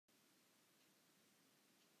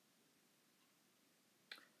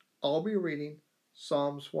I'll be reading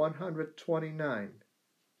Psalms 129.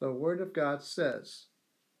 The Word of God says,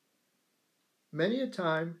 "Many a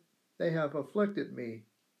time they have afflicted me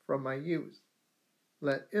from my youth.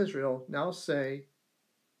 Let Israel now say,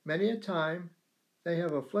 Many a time they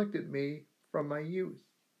have afflicted me from my youth.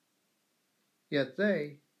 Yet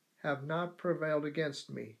they have not prevailed against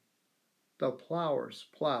me. The plowers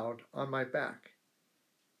plowed on my back.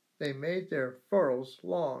 They made their furrows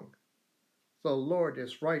long. The Lord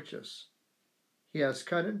is righteous. He has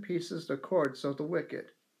cut in pieces the cords of the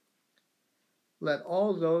wicked. Let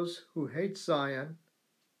all those who hate Zion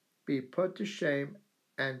be put to shame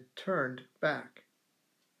and turned back.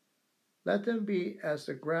 Let them be as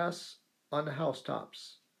the grass on the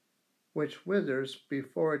housetops, which withers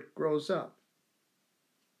before it grows up,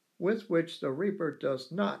 with which the reaper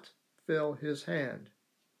does not fill his hand,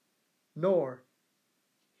 nor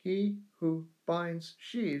he who binds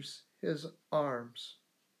sheaves his arms.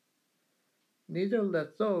 Neither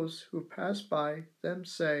let those who pass by them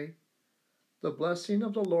say, The blessing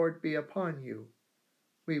of the Lord be upon you.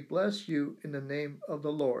 We bless you in the name of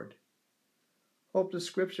the Lord." Hope the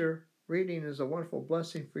scripture reading is a wonderful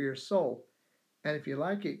blessing for your soul. And if you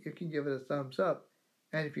like it, you can give it a thumbs up.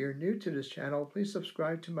 And if you're new to this channel, please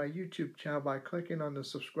subscribe to my YouTube channel by clicking on the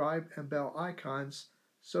subscribe and bell icons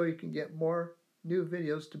so you can get more new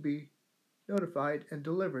videos to be notified and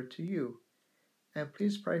delivered to you. And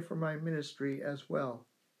please pray for my ministry as well.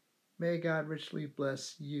 May God richly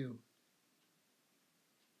bless you.